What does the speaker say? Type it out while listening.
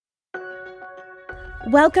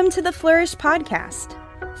Welcome to the Flourish Podcast.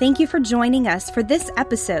 Thank you for joining us for this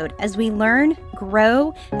episode as we learn,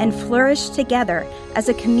 grow, and flourish together as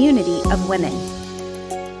a community of women.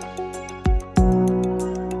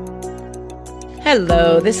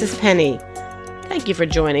 Hello, this is Penny. Thank you for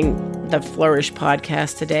joining the Flourish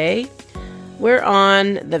Podcast today. We're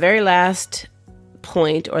on the very last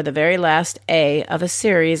point, or the very last A of a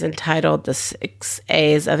series entitled The 6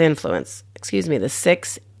 A's of Influence. The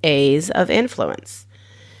 6 A's of Influence.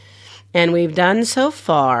 And we've done so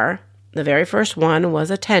far, the very first one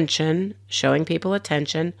was attention, showing people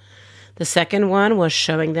attention. The second one was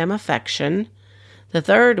showing them affection. The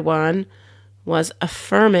third one was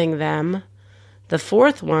affirming them. The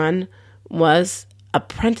fourth one was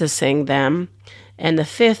apprenticing them. And the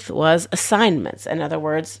fifth was assignments. In other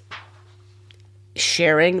words,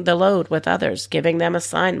 sharing the load with others, giving them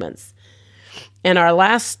assignments. And our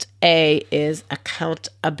last A is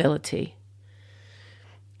accountability.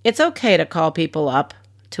 It's okay to call people up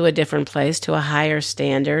to a different place, to a higher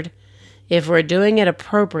standard, if we're doing it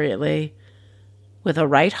appropriately, with a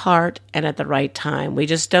right heart and at the right time. We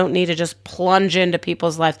just don't need to just plunge into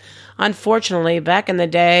people's lives. Unfortunately, back in the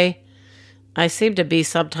day, I seemed to be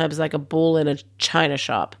sometimes like a bull in a china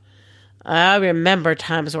shop. I remember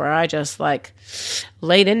times where I just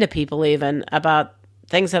laid into people even about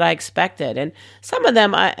things that I expected. And some of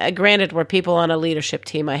them, granted, were people on a leadership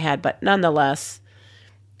team I had, but nonetheless,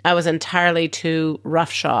 I was entirely too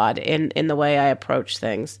roughshod in the way I approached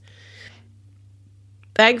things.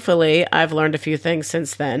 Thankfully, I've learned a few things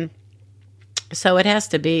since then. So it has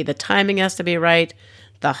to be, the timing has to be right,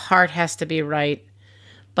 the heart has to be right,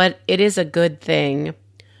 but it is a good thing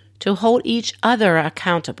to hold each other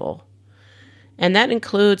accountable. And that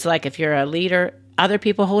includes, if you're a leader, other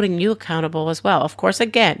people holding you accountable as well. Of course,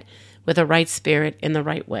 again, with the right spirit in the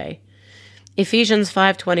right way. Ephesians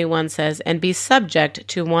 5:21 says, "And be subject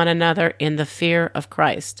to one another in the fear of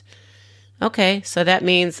Christ." Okay, so that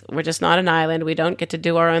means we're just not an island. We don't get to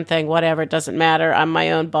do our own thing, whatever. It doesn't matter. I'm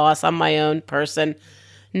my own boss. I'm my own person.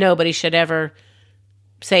 Nobody should ever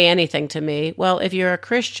say anything to me. Well, if you're a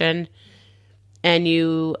Christian and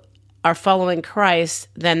you are following Christ,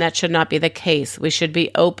 then that should not be the case. We should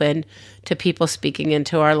be open to people speaking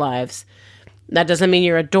into our lives. That doesn't mean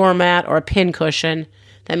you're a doormat or a pincushion.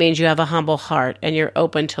 That means you have a humble heart and you're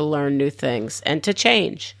open to learn new things and to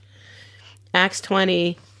change. Acts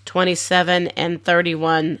 20:27 and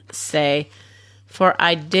 31 say, "For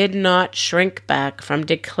I did not shrink back from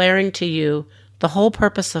declaring to you the whole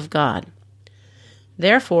purpose of God.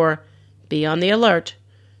 Therefore, be on the alert,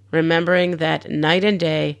 remembering that night and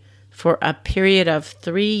day, for a period of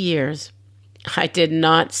 3 years, I did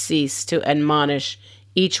not cease to admonish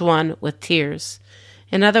each one with tears."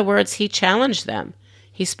 In other words, he challenged them.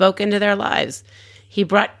 He spoke into their lives. He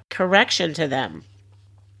brought correction to them.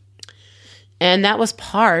 And that was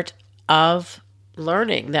part of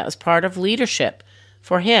learning. That was part of leadership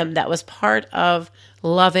for him. That was part of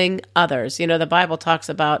loving others. You know, the Bible talks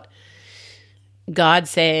about God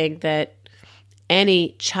saying that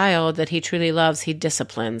any child that he truly loves, he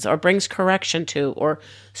disciplines or brings correction to or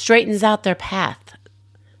straightens out their path,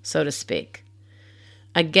 so to speak.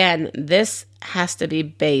 Again, this has to be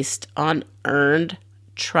based on earned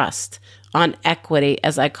trust, on equity,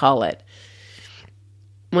 as I call it.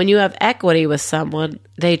 When you have equity with someone,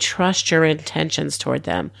 they trust your intentions toward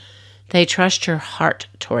them. They trust your heart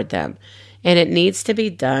toward them. And it needs to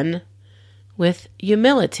be done with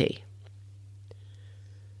humility.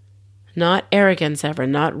 Not arrogance ever,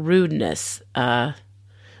 not rudeness. I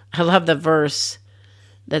love the verse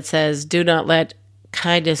that says, "Do not let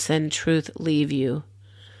kindness and truth leave you.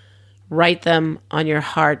 Write them on your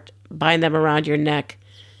heart, bind them around your neck,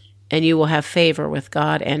 and you will have favor with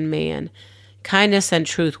God and man." Kindness and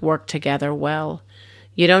truth work together well.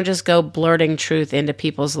 You don't just go blurting truth into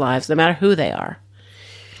people's lives, no matter who they are.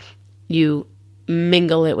 You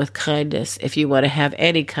mingle it with kindness if you want to have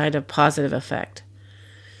any kind of positive effect.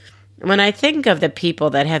 When I think of the people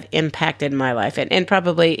that have impacted my life, and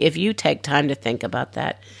probably if you take time to think about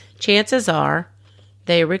that, chances are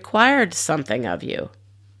they required something of you.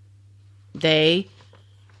 They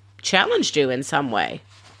challenged you in some way.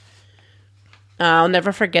 I'll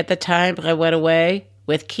never forget the time I went away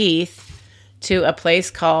with Keith to a place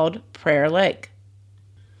called Prayer Lake.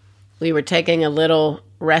 We were taking a little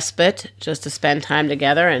respite just to spend time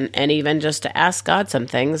together and even just to ask God some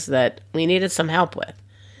things that we needed some help with.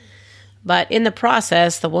 But in the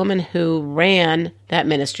process, the woman who ran that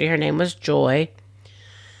ministry, her name was Joy,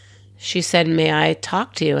 she said, "May I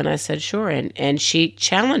talk to you?" And I said, "Sure." And she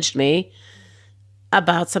challenged me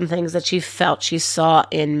about some things that she felt she saw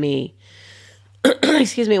in me.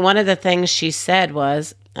 excuse me, one of the things she said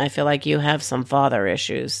was, I feel like you have some father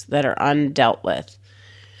issues that are undealt with.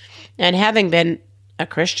 And having been a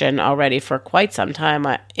Christian already for quite some time,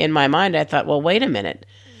 in my mind, I thought, well, wait a minute.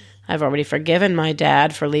 I've already forgiven my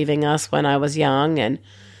dad for leaving us when I was young and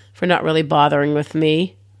for not really bothering with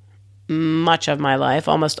me much of my life,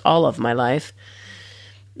 almost all of my life.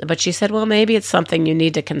 But she said, well, maybe it's something you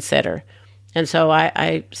need to consider. And so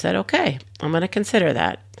I said, okay, I'm going to consider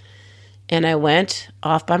that. And I went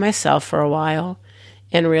off by myself for a while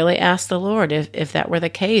and really asked the Lord if that were the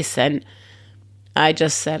case. And I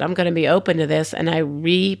just said, I'm going to be open to this. And I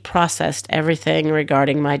reprocessed everything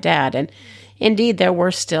regarding my dad. And indeed, there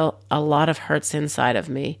were still a lot of hurts inside of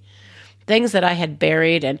me, things that I had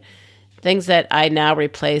buried and things that I now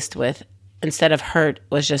replaced with, instead of hurt,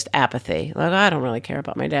 was just apathy. Like, I don't really care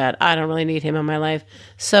about my dad. I don't really need him in my life.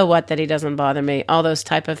 So what that he doesn't bother me? All those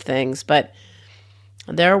type of things. But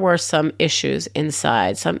there were some issues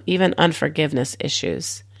inside, some even unforgiveness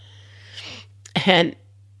issues. And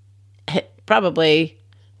probably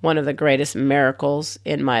one of the greatest miracles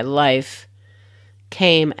in my life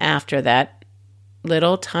came after that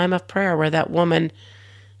little time of prayer where that woman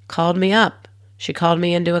called me up. She called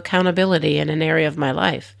me into accountability in an area of my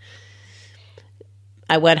life.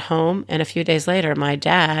 I went home, and a few days later, my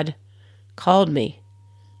dad called me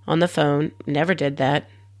on the phone. Never did that.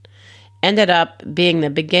 Ended up being the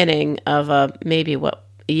beginning of a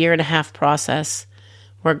year and a half process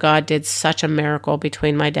where God did such a miracle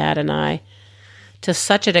between my dad and I, to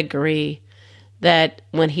such a degree that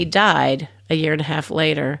when he died a year and a half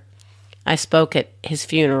later, I spoke at his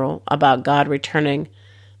funeral about God returning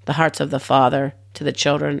the hearts of the father to the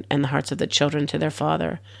children and the hearts of the children to their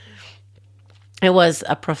father. It was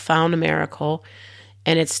a profound miracle,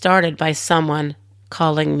 and it started by someone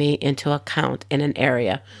calling me into account in an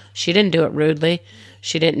area. She didn't do it rudely.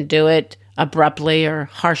 She didn't do it abruptly or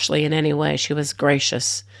harshly in any way. She was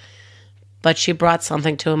gracious. But she brought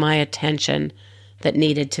something to my attention that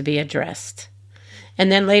needed to be addressed.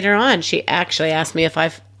 And then later on, she actually asked me if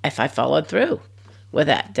I followed through with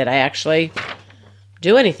that. Did I actually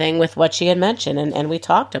do anything with what she had mentioned? And we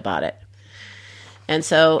talked about it. And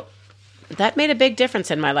so that made a big difference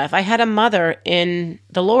in my life. I had a mother in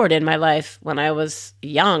the Lord in my life when I was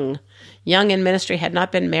young in ministry, had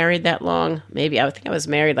not been married that long. Maybe I think I was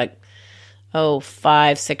married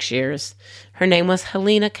 5, 6 years. Her name was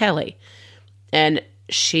Helena Kelly. And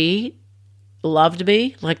she loved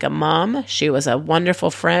me like a mom. She was a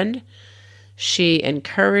wonderful friend. She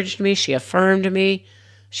encouraged me. She affirmed me.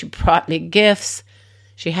 She brought me gifts.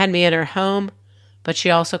 She had me in her home, but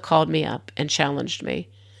she also called me up and challenged me.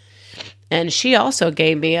 And she also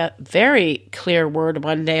gave me a very clear word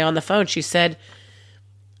one day on the phone. She said,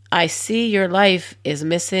 I see your life is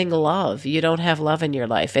missing love. You don't have love in your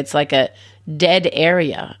life. It's like a dead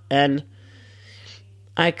area. And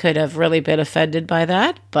I could have really been offended by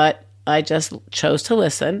that, but I just chose to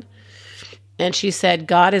listen. And she said,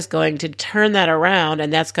 God is going to turn that around,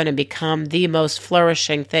 and that's going to become the most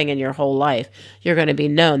flourishing thing in your whole life. You're going to be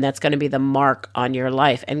known. That's going to be the mark on your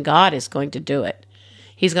life, and God is going to do it.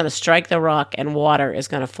 He's going to strike the rock, and water is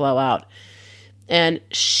going to flow out. And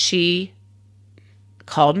she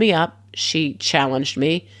called me up. She challenged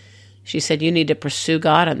me. She said, you need to pursue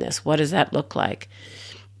God on this. What does that look like?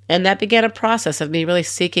 And that began a process of me really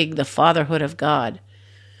seeking the fatherhood of God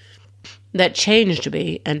that changed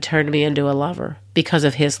me and turned me into a lover because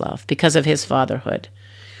of his love, because of his fatherhood.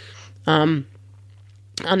 I'll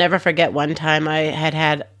never forget one time I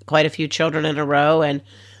had quite a few children in a row, and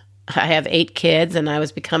I have 8 kids, and I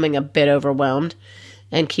was becoming a bit overwhelmed.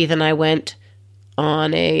 And Keith and I went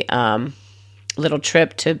on a little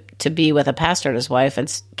trip to be with a pastor and his wife,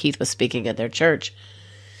 and Keith was speaking at their church.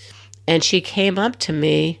 And she came up to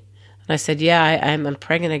me, and I said, yeah, I'm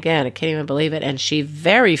pregnant again. I can't even believe it. And she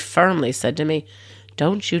very firmly said to me,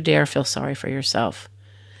 don't you dare feel sorry for yourself.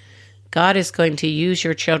 God is going to use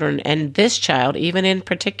your children, and this child, even in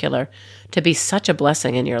particular, to be such a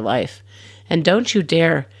blessing in your life. And don't you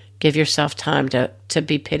dare give yourself time to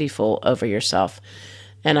be pitiful over yourself.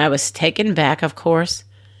 And I was taken back, of course,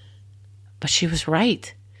 but she was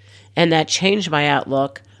right. And that changed my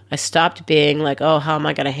outlook. I stopped being like, oh, how am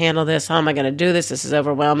I going to handle this? How am I going to do this? This is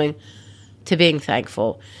overwhelming, to being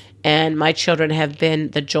thankful. And my children have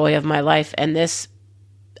been the joy of my life. And this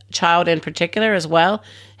child in particular as well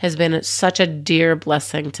has been such a dear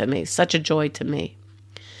blessing to me, such a joy to me.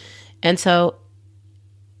 And so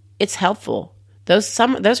it's helpful. Those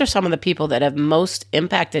are some of the people that have most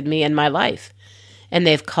impacted me in my life. And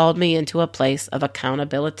they've called me into a place of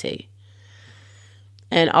accountability.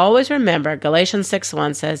 And always remember, Galatians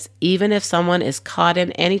 6:1 says, even if someone is caught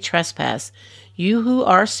in any trespass, You who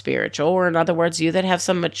are spiritual, or in other words, you that have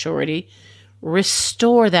some maturity,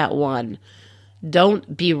 restore that one.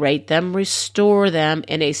 Don't berate them. Restore them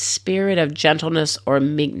in a spirit of gentleness or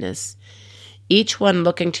meekness. Each one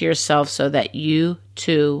looking to yourself so that you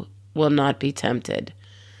too will not be tempted.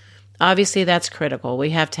 Obviously, that's critical.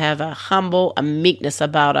 We have to have a meekness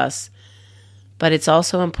about us. But it's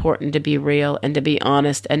also important to be real and to be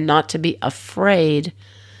honest and not to be afraid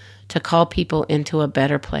to call people into a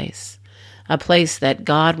better place. A place that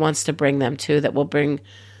God wants to bring them to, that will bring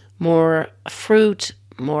more fruit,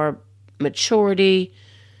 more maturity,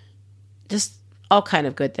 just all kind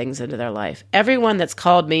of good things into their life. Everyone that's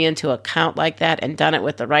called me into account like that and done it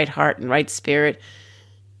with the right heart and right spirit,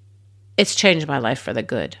 it's changed my life for the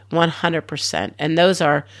good, 100%. And those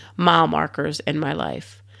are mile markers in my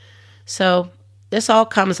life. So this all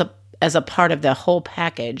comes up as a part of the whole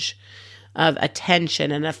package of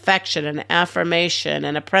attention and affection and affirmation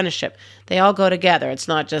and apprenticeship. They all go together. It's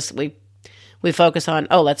not just we focus on,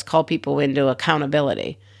 let's call people into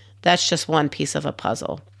accountability. That's just one piece of a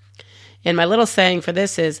puzzle. And my little saying for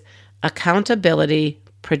this is, accountability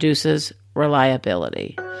produces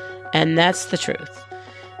reliability. And that's the truth.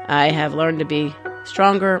 I have learned to be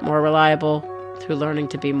stronger, more reliable through learning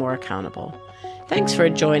to be more accountable. Thanks for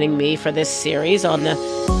joining me for this series on the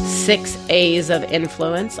 6 A's of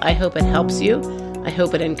influence. I hope it helps you. I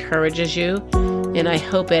hope it encourages you. And I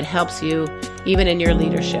hope it helps you even in your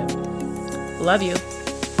leadership. Love you.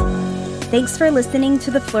 Thanks for listening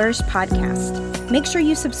to the Flourish podcast. Make sure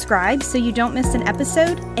you subscribe so you don't miss an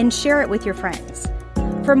episode and share it with your friends.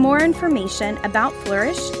 For more information about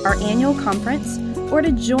Flourish, our annual conference, or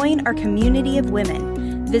to join our community of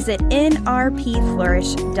women, visit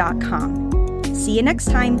nrpflourish.com. See you next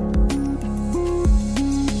time.